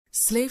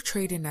Slave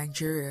trade in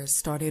Nigeria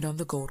started on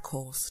the Gold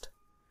Coast.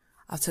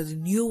 After the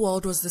New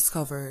World was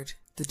discovered,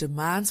 the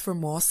demands for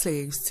more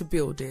slaves to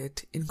build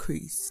it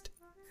increased.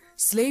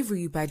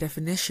 Slavery, by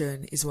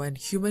definition, is when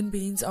human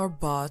beings are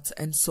bought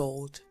and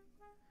sold.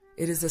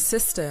 It is a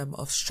system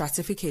of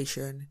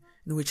stratification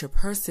in which a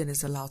person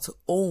is allowed to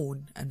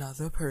own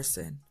another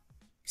person.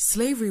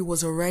 Slavery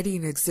was already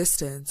in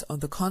existence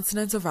on the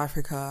continent of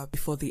Africa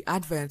before the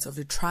advent of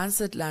the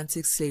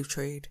transatlantic slave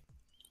trade,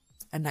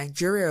 and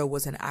Nigeria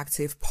was an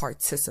active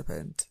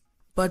participant.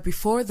 But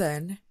before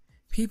then,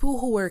 people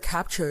who were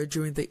captured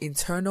during the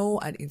internal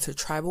and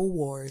intertribal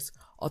wars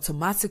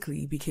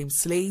automatically became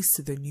slaves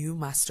to the new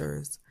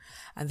masters,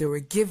 and they were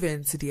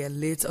given to the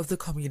elite of the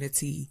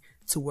community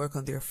to work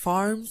on their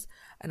farms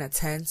and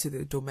attend to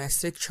the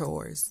domestic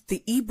chores.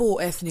 The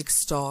Igbo ethnic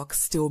stock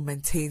still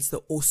maintains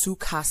the Osu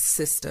caste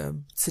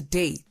system to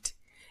date,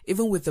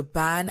 even with the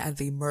ban and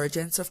the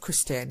emergence of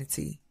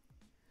Christianity.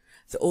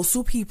 The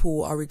Osu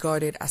people are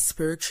regarded as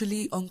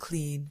spiritually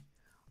unclean.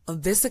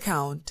 On this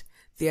account,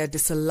 they are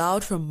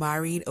disallowed from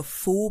marrying a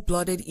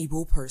full-blooded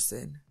Igbo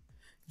person.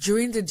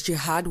 During the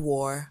jihad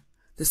war,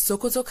 the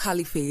Sokoto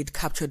caliphate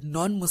captured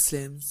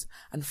non-Muslims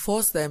and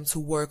forced them to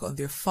work on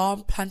their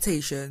farm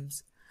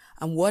plantations,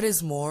 and what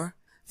is more,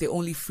 they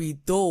only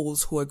freed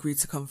those who agreed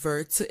to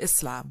convert to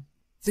Islam.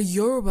 The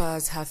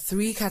Yorubas had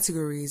three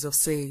categories of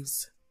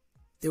slaves.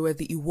 They were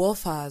the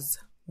Iwofas,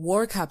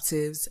 war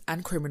captives,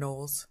 and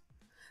criminals.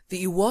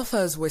 The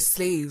Iwofas were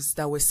slaves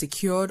that were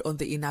secured on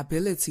the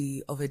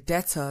inability of a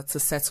debtor to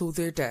settle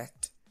their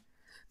debt.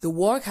 The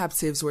war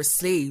captives were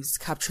slaves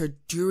captured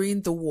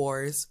during the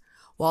wars,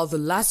 while the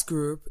last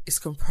group is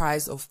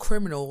comprised of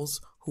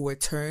criminals who were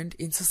turned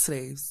into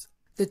slaves.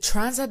 The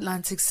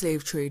transatlantic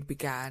slave trade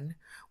began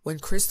when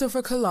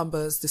Christopher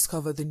Columbus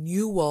discovered the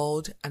New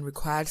World and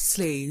required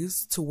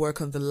slaves to work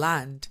on the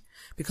land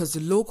because the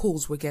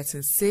locals were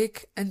getting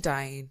sick and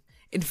dying.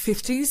 In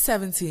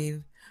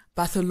 1517,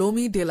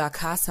 Bartholomew de las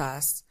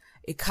Casas,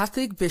 a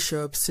Catholic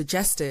bishop,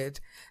 suggested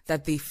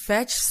that they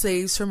fetch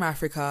slaves from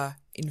Africa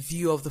in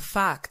view of the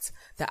fact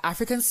that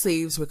African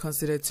slaves were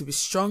considered to be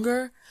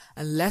stronger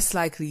and less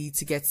likely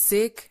to get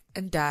sick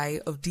and die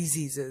of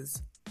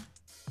diseases.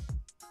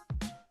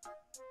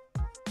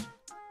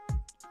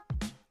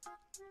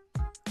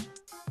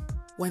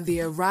 When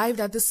they arrived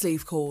at the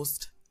slave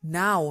coast,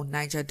 now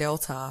Niger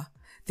Delta,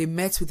 they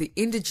met with the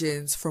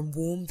indigents from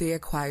whom they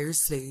acquired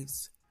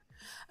slaves.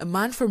 A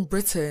man from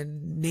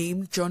Britain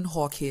named John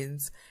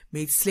Hawkins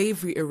made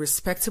slavery a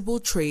respectable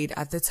trade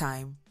at the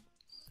time.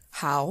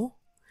 How?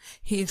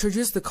 He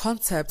introduced the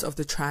concept of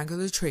the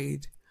triangular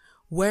trade,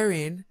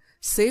 wherein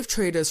slave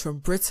traders from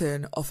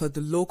Britain offered the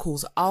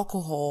locals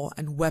alcohol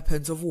and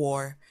weapons of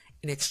war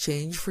in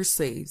exchange for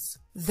slaves.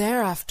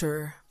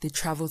 Thereafter, they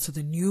traveled to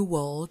the New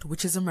World,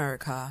 which is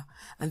America,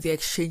 and they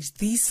exchanged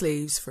these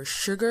slaves for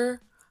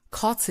sugar,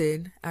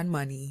 cotton, and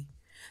money.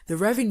 The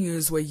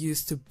revenues were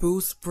used to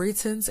boost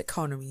Britain's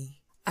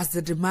economy. As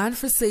the demand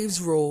for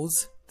slaves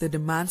rose, the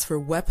demands for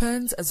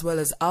weapons as well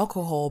as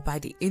alcohol by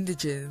the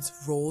indigents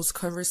rose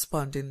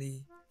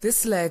correspondingly.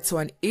 This led to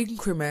an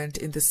increment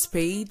in the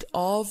spate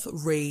of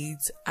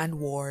raids and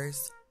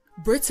wars.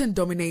 Britain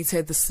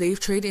dominated the slave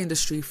trade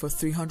industry for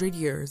 300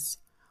 years,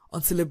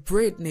 until a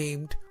Brit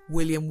named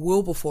William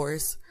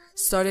Wilberforce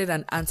started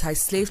an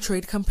anti-slave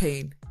trade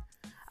campaign.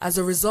 As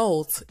a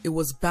result, it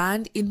was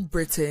banned in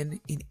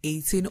Britain in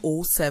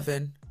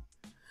 1807.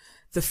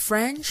 The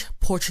French,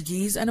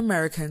 Portuguese, and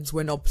Americans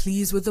were not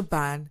pleased with the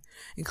ban,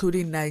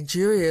 including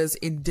Nigeria's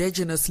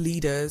indigenous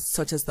leaders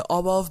such as the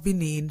Oba of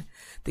Benin,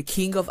 the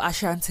King of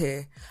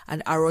Ashanti,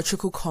 and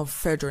Arochukwu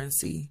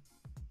Confederacy.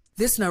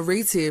 This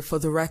narrative, for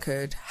the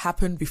record,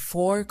 happened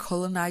before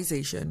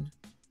colonization.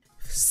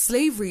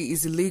 Slavery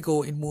is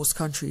illegal in most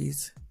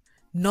countries.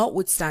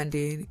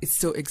 Notwithstanding, it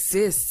still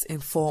exists in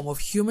form of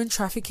human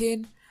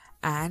trafficking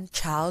and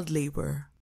child labor.